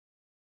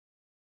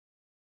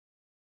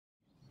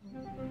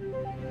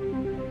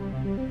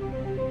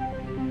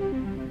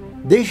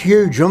This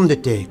huge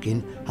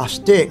undertaking has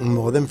taken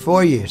more than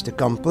 4 years to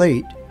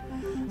complete,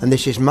 and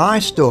this is my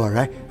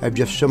story of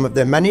just some of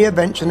the many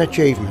events and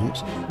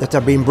achievements that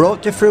have been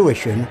brought to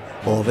fruition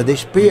over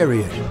this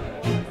period.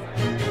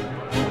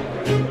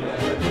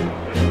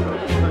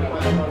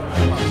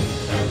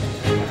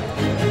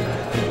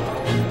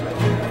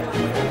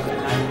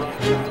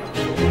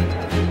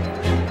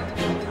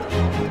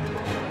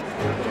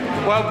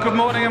 Well, good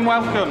morning and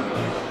welcome.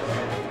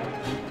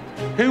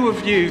 Who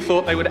of you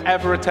thought they would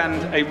ever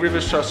attend a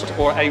Rivers Trust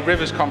or a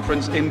Rivers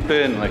conference in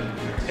Burnley?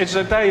 It's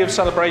a day of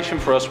celebration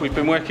for us. We've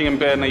been working in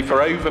Burnley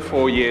for over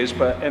 4 years,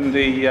 but in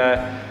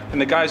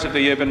the guise of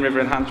the Urban River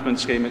Enhancement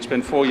Scheme, it's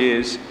been 4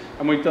 years,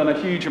 and we've done a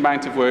huge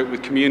amount of work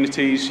with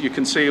communities. You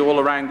can see all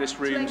around this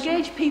room. To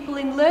engage people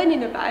in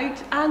learning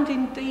about and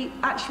in the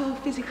actual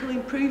physical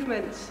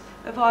improvements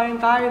of our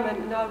environment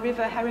and our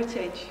river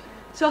heritage.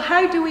 So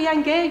how do we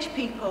engage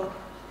people?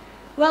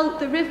 Well,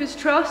 the Rivers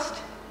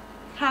Trust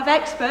have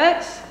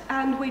experts,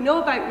 and we know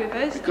about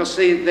rivers. Because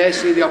they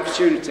see the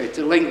opportunity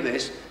to link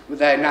this with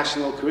their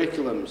national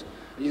curriculums.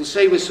 You can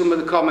see with some of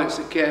the comments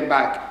that came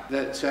back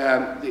that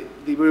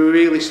they were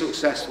really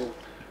successful.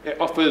 It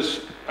offers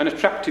an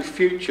attractive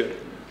future,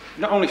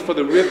 not only for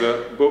the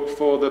river, but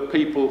for the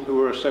people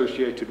who are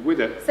associated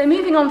with it. So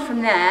moving on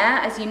from there,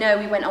 as you know,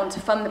 we went on to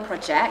fund the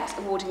project,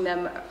 awarding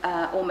them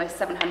almost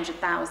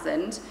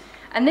 £700,000.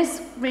 And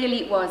this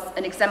really was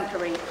an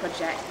exemplary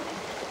project.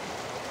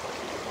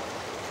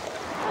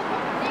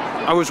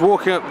 I was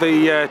walking up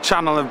the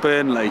channel of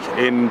Burnley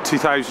in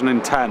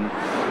 2010,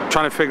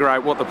 trying to figure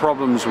out what the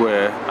problems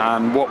were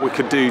and what we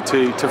could do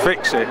to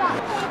fix it.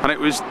 And it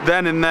was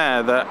then and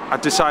there that I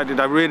decided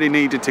I really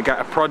needed to get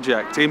a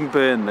project in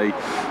Burnley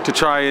to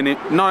try and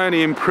not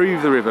only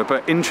improve the river,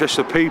 but interest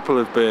the people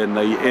of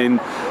Burnley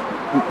in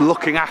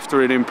looking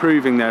after and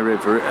improving their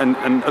river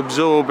and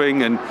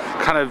absorbing and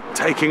kind of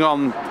taking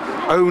on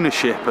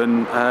ownership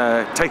and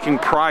taking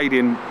pride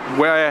in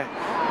where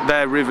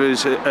their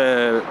rivers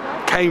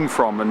came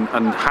from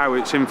and how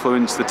it's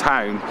influenced the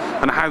town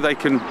and how they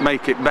can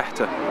make it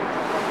better.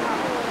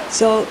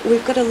 So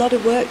we've got a lot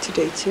of work to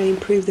do to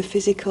improve the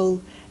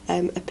physical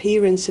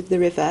appearance of the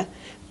river,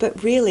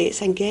 but really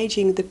it's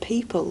engaging the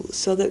people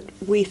so that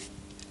we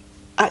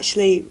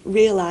actually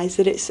realise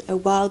that it's a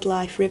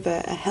wildlife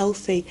river, a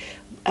healthy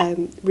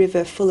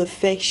river full of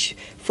fish,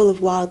 full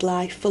of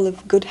wildlife, full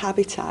of good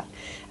habitat,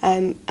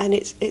 and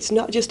it's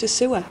not just a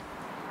sewer.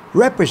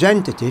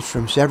 Representatives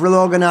from several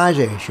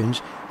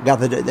organisations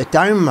gathered at the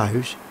town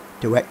mouse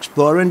to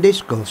explore and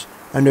discuss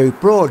a new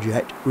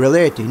project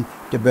relating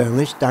to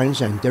Burnley's town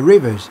centre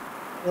rivers.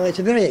 Well, it's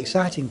a very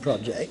exciting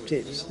project.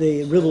 It's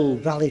the Ribble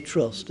Valley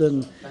Trust,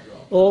 and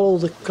all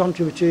the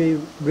contributory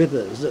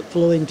rivers that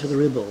flow into the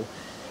Ribble,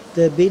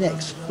 they've been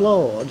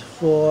explored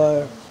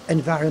for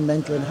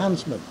environmental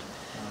enhancement.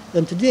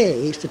 And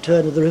today it's the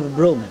turn of the River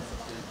Brum.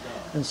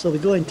 And so we're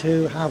going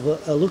to have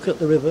a look at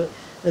the river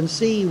and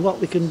see what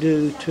we can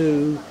do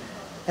to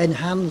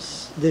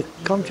enhance the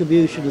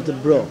contribution of the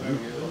Brum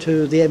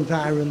to the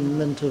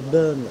environment of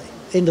Burnley.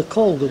 In the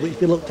Calder, which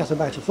we looked at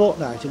about a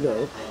fortnight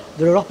ago,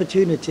 there are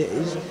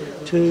opportunities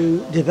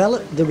to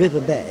develop the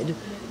riverbed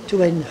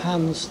to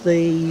enhance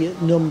the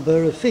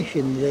number of fish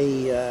in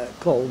the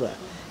Calder.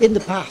 In the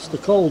past, the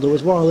Calder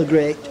was one of the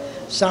great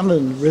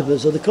salmon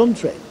rivers of the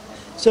country.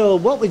 So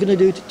what we're going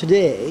to do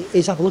today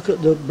is have a look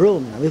at the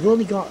Brum. We've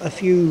only got a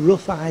few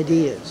rough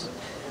ideas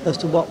as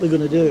to what we're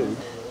going to do.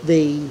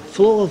 The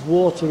flow of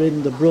water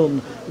in the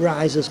Brum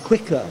rises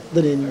quicker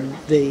than in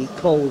the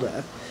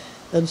Calder,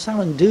 and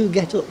salmon do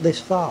get up this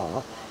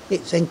far.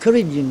 It's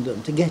encouraging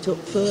them to get up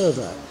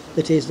further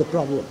that is the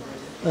problem.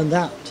 And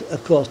that,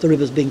 of course, the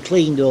river's been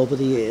cleaned over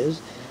the years.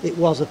 It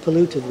was a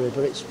polluted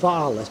river. It's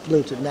far less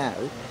polluted now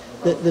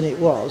than it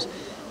was.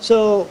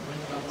 So,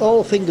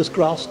 all fingers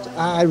crossed,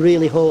 I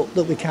really hope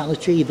that we can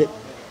achieve it,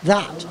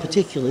 that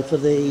particularly for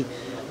the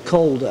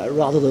Calder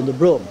rather than the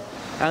Brum.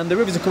 And the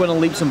rivers are coming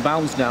on leaps and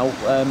bounds now,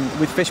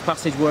 with fish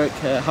passage work,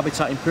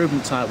 habitat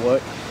improvement type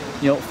work.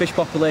 You know, fish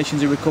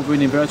populations are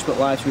recovering, invertebrate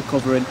life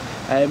recovering.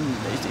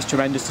 It's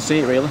tremendous to see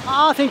it, really.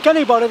 I think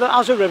anybody that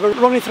has a river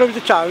running through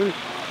the town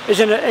is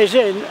in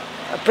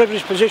a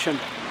privileged position.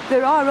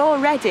 There are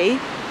already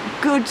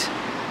good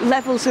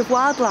levels of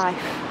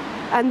wildlife,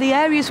 and the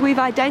areas we've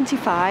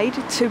identified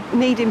to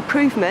need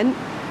improvement,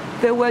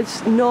 there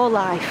was no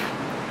life.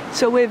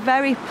 So we're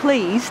very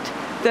pleased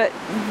that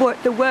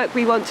the work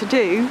we want to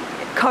do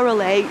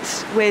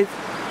correlates with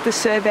the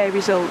survey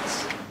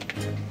results.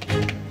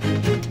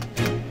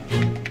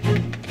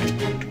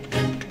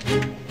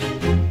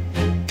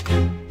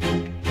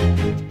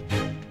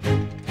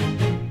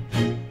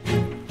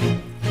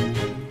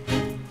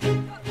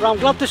 Well, I'm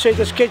glad to see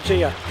there's kids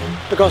here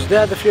because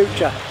they're the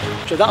future,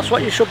 so that's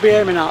what you should be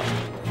aiming at.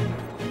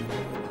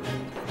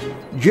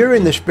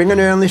 During the spring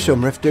and early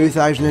summer of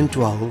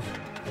 2012,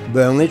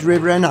 Burnley's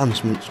River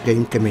Enhancement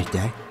Scheme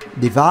Committee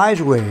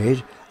devised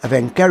ways of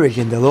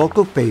encouraging the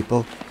local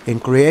people in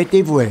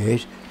creative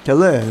ways to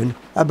learn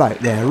about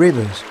their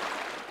rivers.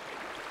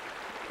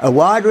 A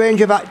wide range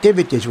of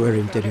activities were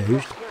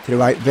introduced,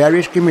 throughout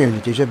various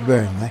communities of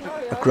Burnley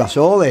across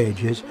all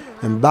ages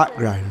and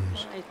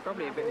backgrounds.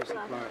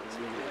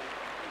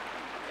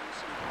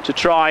 To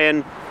try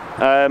and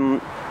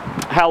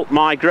help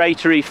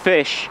migratory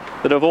fish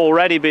that have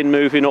already been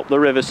moving up the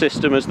river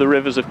system as the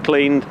rivers have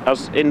cleaned,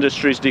 as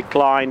industries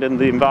declined and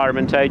the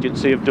Environment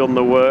Agency have done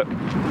the work,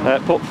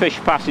 put fish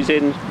passes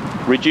in,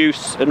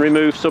 reduce and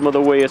remove some of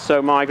the weirs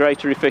so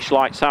migratory fish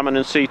like salmon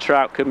and sea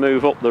trout can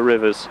move up the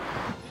rivers.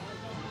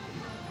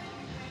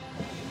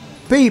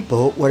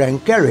 People were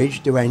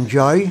encouraged to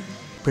enjoy,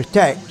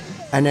 protect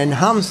and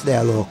enhance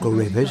their local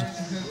rivers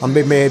and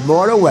be made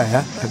more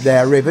aware of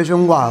their rivers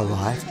and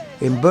wildlife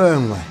in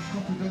Burnley.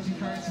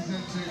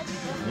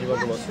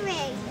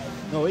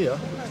 Oh yeah,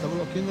 let's have a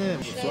look in there.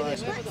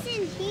 What's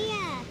in here?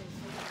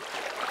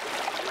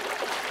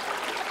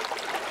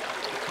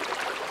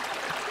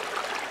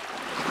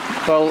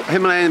 Well,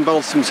 Himalayan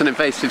balsam's an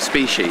invasive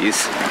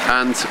species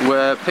and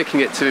we're picking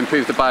it to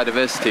improve the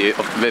biodiversity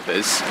of the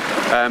rivers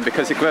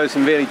because it grows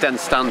in really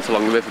dense stands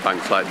along the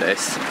riverbanks like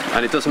this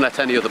and it doesn't let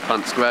any other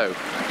plants grow.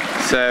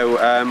 So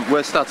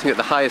we're starting at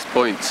the highest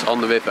point on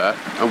the river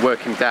and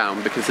working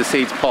down because the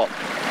seeds pop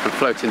and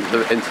float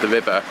into the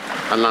river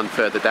and land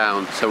further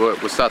down. So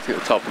we're starting at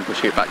the top and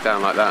pushing it back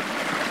down like that.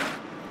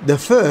 The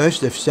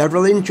first of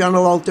several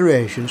in-channel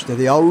alterations to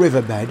the old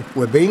riverbed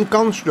were being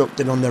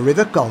constructed on the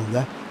River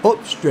Calder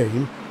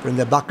upstream from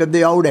the back of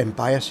the old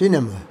Empire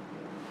Cinema.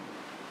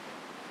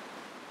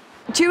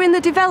 During the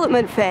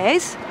development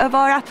phase of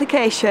our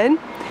application,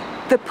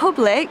 the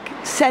public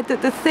said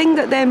that the thing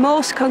that they're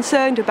most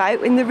concerned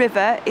about in the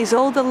river is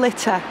all the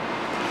litter.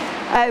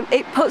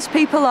 It puts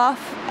people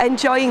off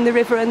enjoying the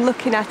river and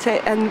looking at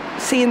it and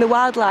seeing the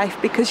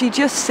wildlife because you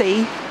just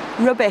see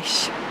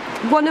rubbish.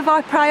 One of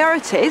our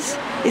priorities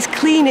is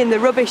cleaning the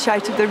rubbish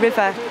out of the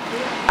river,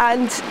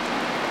 and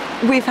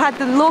we've had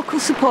the local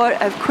support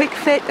of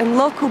QuickFit and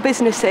local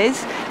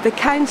businesses, the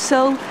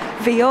council,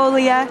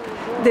 Veolia.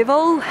 They've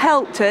all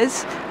helped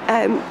us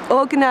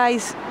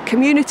organise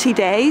community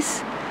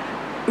days.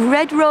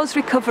 Red Rose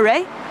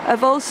Recovery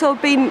have also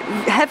been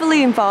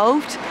heavily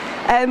involved,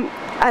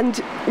 and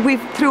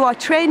through our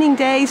training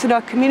days and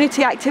our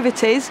community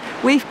activities,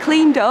 we've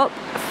cleaned up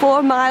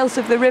 4 miles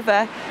of the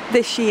river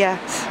this year.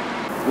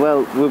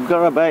 Well, we've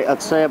got about,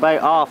 I'd say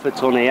about half a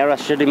tonne here. I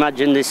should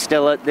imagine there's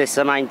still at this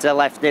amount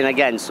left in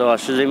again, so I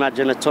should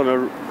imagine a tonne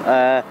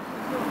of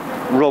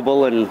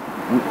rubble and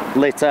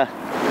litter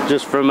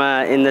just from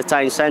in the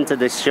town centre,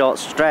 this short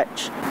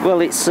stretch. Well,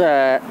 it's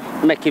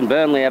making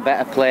Burnley a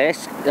better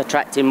place,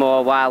 attracting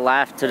more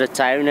wildlife to the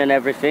town and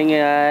everything.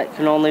 It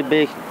can only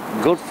be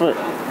good for it,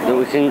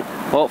 that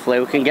hopefully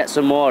we can get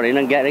some more in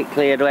and get it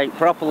cleared out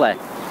properly.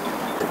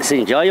 It's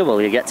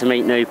enjoyable, you get to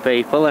meet new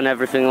people and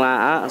everything like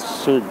that.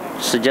 So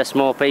suggest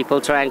more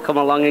people try and come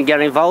along and get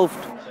involved.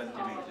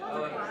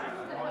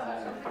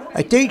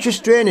 A teachers'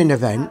 training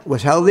event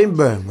was held in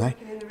Burnley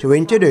to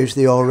introduce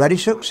the already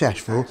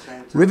successful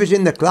Rivers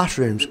in the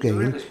Classroom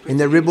scheme in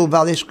the Ribble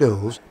Valley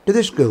schools to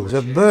the schools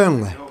of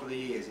Burnley.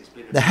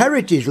 The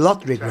Heritage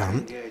Lottery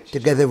Grant,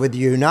 together with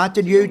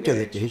United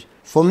Utilities,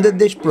 funded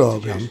this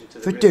programme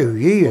for 2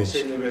 years.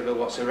 What's in the river,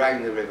 what's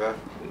around the river?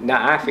 No,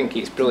 I think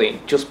it's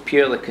brilliant, just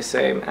purely because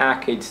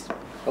our kids,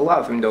 a lot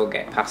of them don't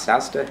get past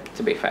Asda,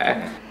 to be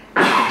fair.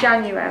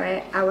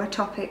 January, our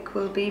topic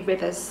will be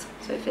rivers,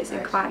 so it fits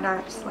in quite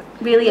nicely.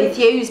 Really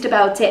enthused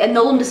about it, and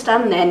they'll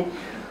understand then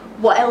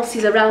what else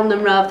is around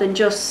them rather than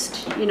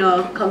just, you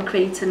know,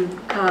 concrete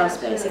and cars,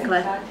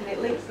 basically.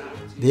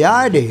 The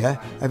idea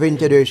of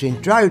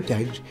introducing trout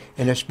eggs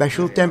in a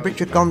special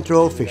temperature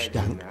controlled fish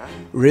tank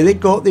really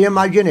caught the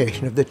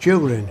imagination of the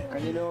children,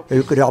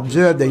 who could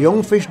observe the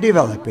young fish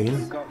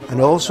developing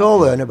and also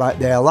learn about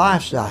their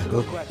life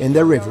cycle in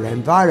the river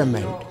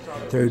environment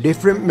through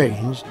different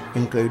means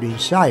including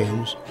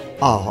science,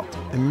 art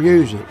and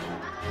music.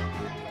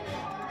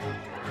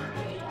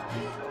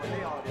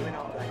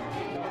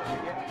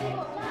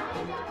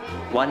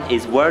 One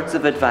is words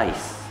of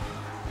advice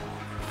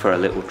for a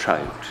little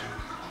trout.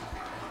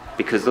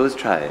 Because those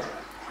trout,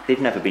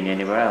 they've never been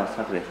anywhere else,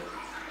 have they?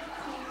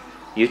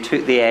 You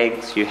took the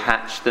eggs, you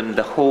hatched them,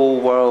 the whole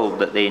world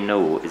that they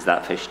know is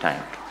that fish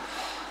tank.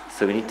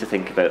 So we need to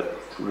think about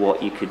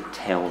what you could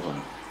tell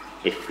them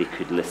if they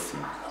could listen.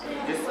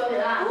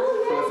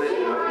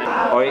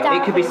 Or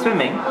it could be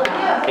swimming,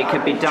 it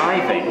could be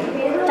diving,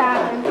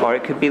 or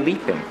it could be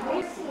leaping.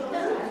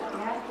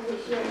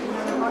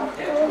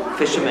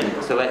 Fishermen,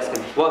 so let's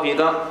go. What have you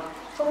got?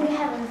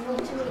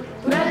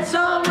 Let's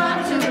all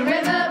run to the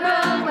river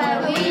run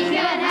where we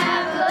can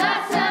have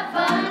lots of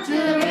fun. To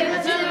the river,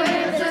 to the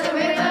river, to the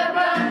river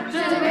run. To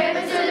the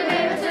river, to the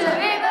river, to the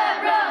river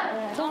run.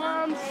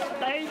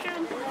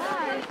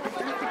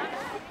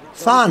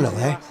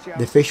 Finally,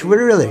 the fish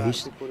were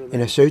released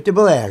in a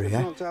suitable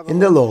area in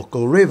the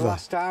local river.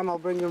 Last time I'll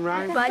bring them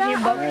round.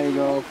 There you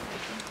go.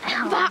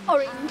 That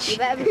orange.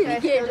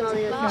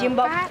 Jim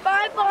Bob.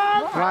 Bye,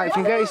 Bob. Right, you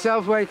can get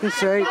yourself wait and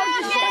see.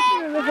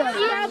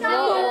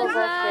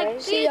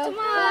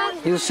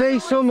 You'll see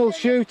some will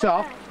shoot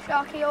off.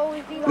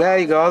 There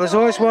you go, there's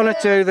always one or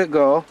two that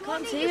go.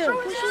 Can't see them.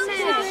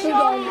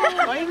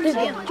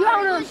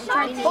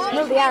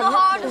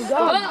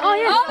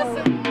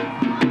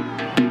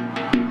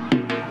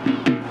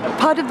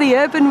 Part of the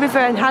Urban River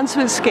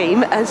Enhancement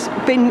Scheme has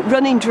been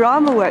running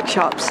drama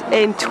workshops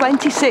in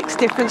 26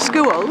 different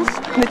schools.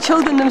 And the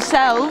children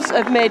themselves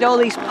have made all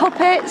these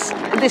puppets.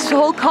 This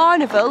whole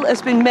carnival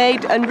has been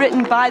made and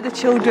written by the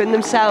children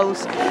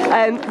themselves.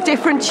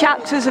 Different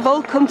chapters have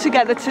all come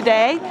together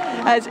today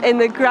as in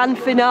the grand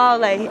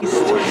finale.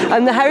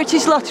 And the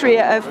Heritage Lottery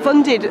have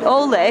funded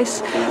all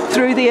this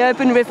through the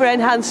Urban River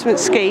Enhancement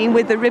Scheme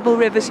with the Ribble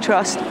Rivers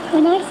Trust.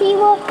 When I see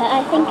water,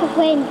 I think of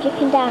rain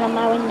dripping down on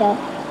my window.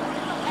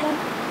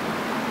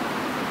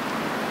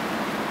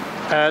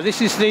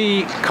 This is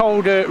the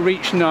Calder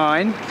Reach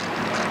 9.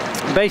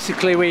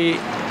 Basically we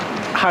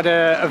had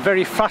a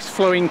very fast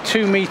flowing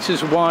 2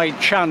 meters wide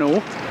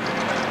channel,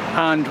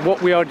 and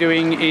what we are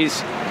doing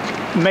is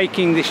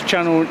making this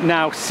channel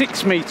now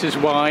 6 meters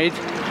wide,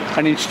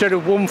 and instead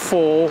of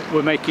 1-4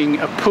 we're making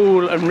a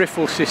pool and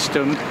riffle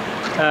system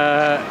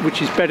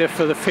which is better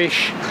for the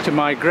fish to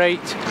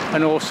migrate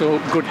and also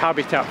good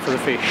habitat for the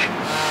fish.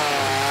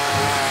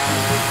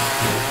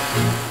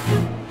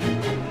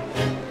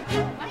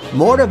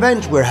 More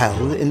events were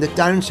held in the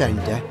town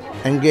centre,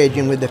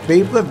 engaging with the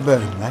people of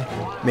Burnley,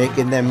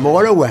 making them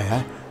more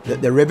aware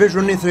that the rivers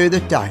running through the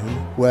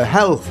town were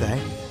healthy,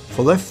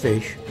 full of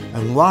fish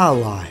and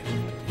wildlife.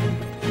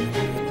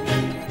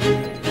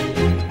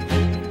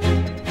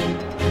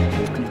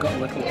 You've got a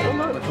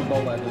little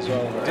bollard as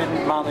well.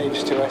 Didn't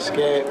manage to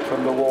escape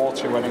from the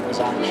water when it was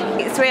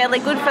anxious. It's really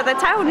good for the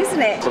town,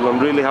 isn't it? So I'm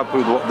really happy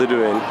with what they're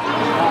doing,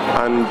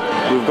 and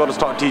we've got to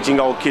start teaching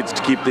our kids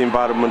to keep the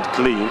environment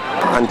clean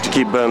and to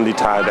keep Burnley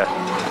tidy.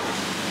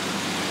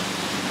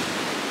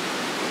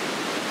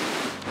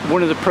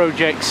 One of the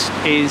projects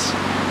is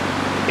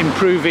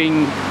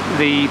improving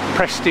the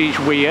Prestige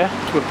weir.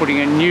 We're putting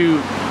a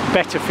new,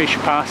 better fish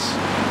pass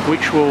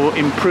which will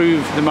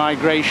improve the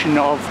migration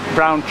of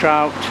brown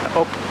trout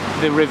up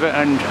the river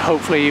and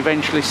hopefully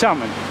eventually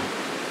salmon.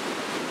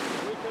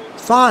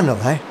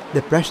 Finally,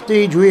 the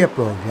Prestige Weir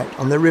project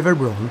on the River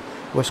Run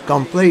was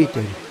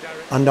completed,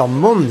 and on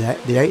Monday,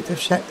 the 8th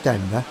of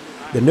September,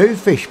 the new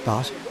fish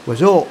pass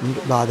was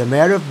opened by the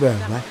Mayor of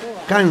Burnley,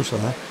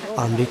 Councillor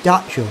Andy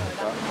Tatchell.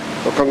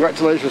 Well,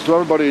 congratulations to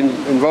everybody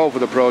involved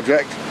with the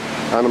project,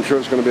 and I'm sure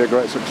it's going to be a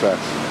great success.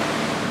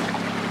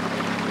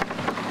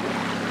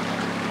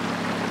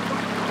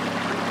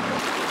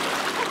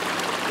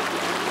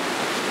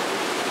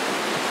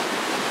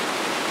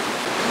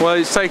 Well,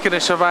 it's taken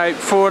us about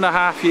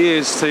 4.5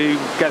 years to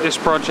get this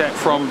project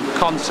from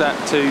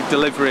concept to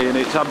delivery, and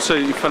it's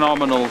absolutely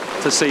phenomenal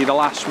to see the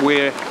last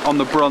weir on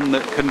the Brun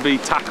that can be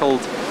tackled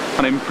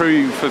and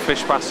improved for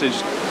fish passage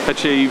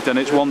achieved, and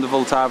it's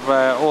wonderful to have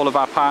all of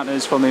our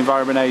partners from the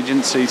Environment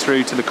Agency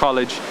through to the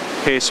college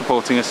here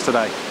supporting us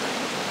today.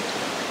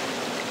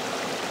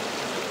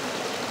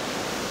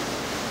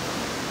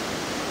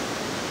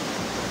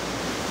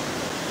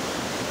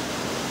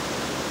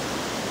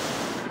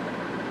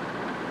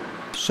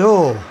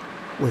 So,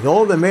 with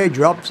all the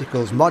major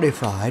obstacles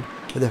modified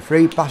for the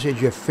free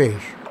passage of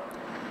fish,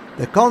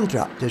 the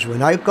contractors were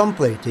now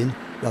completing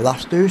the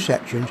last 2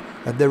 sections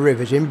of the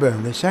rivers in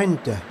Burnley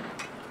Centre,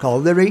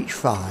 Calder Reach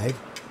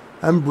 5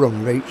 and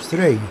Brun Reach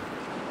 3.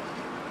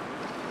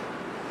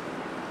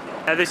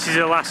 This is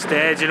the last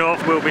stage, and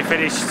hopefully we'll be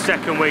finished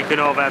 2nd week of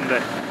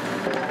November.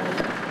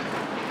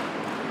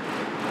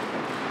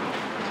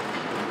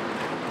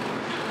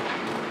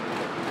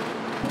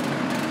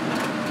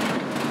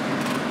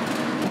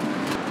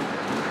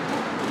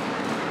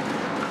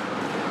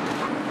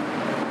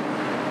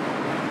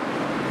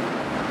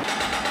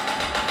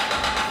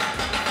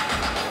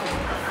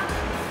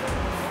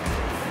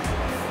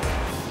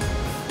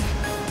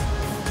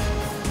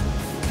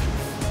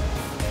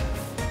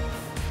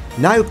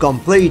 Now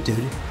completed,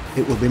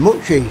 it will be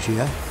much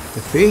easier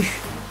for fish,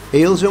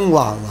 eels and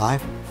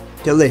wildlife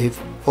to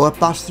live or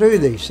pass through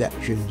these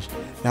sections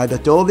now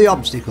that all the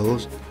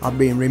obstacles have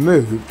been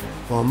removed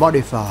or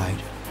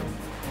modified.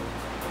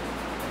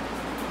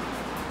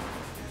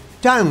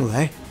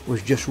 Townley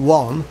was just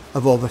one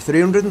of over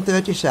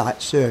 330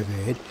 sites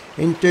surveyed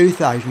in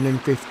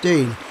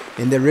 2015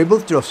 in the Ribble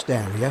Trust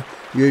area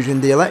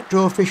using the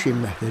electro-fishing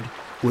method,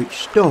 which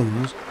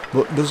stuns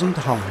but doesn't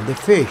harm the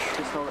fish.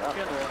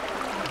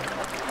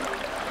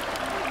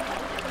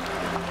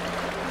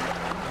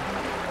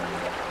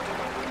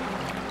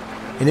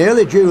 In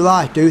early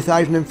July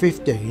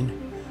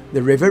 2015,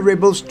 the River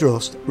Ribble's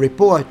Trust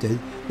reported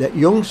that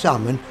young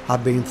salmon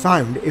had been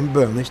found in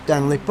Burnley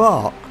Stanley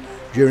Park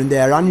during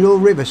their annual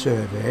river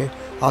survey,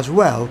 as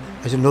well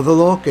as another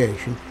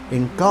location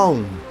in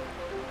Colne.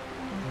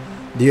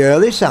 The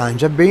early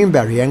signs have been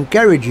very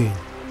encouraging,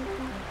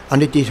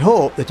 and it is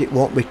hoped that it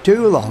won't be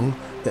too long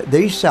that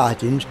these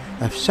sightings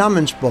of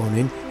salmon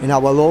spawning in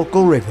our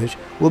local rivers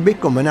will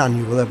become an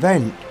annual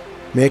event,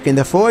 making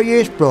the 4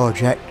 years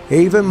project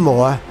even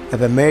more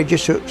of a major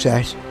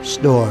success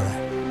story.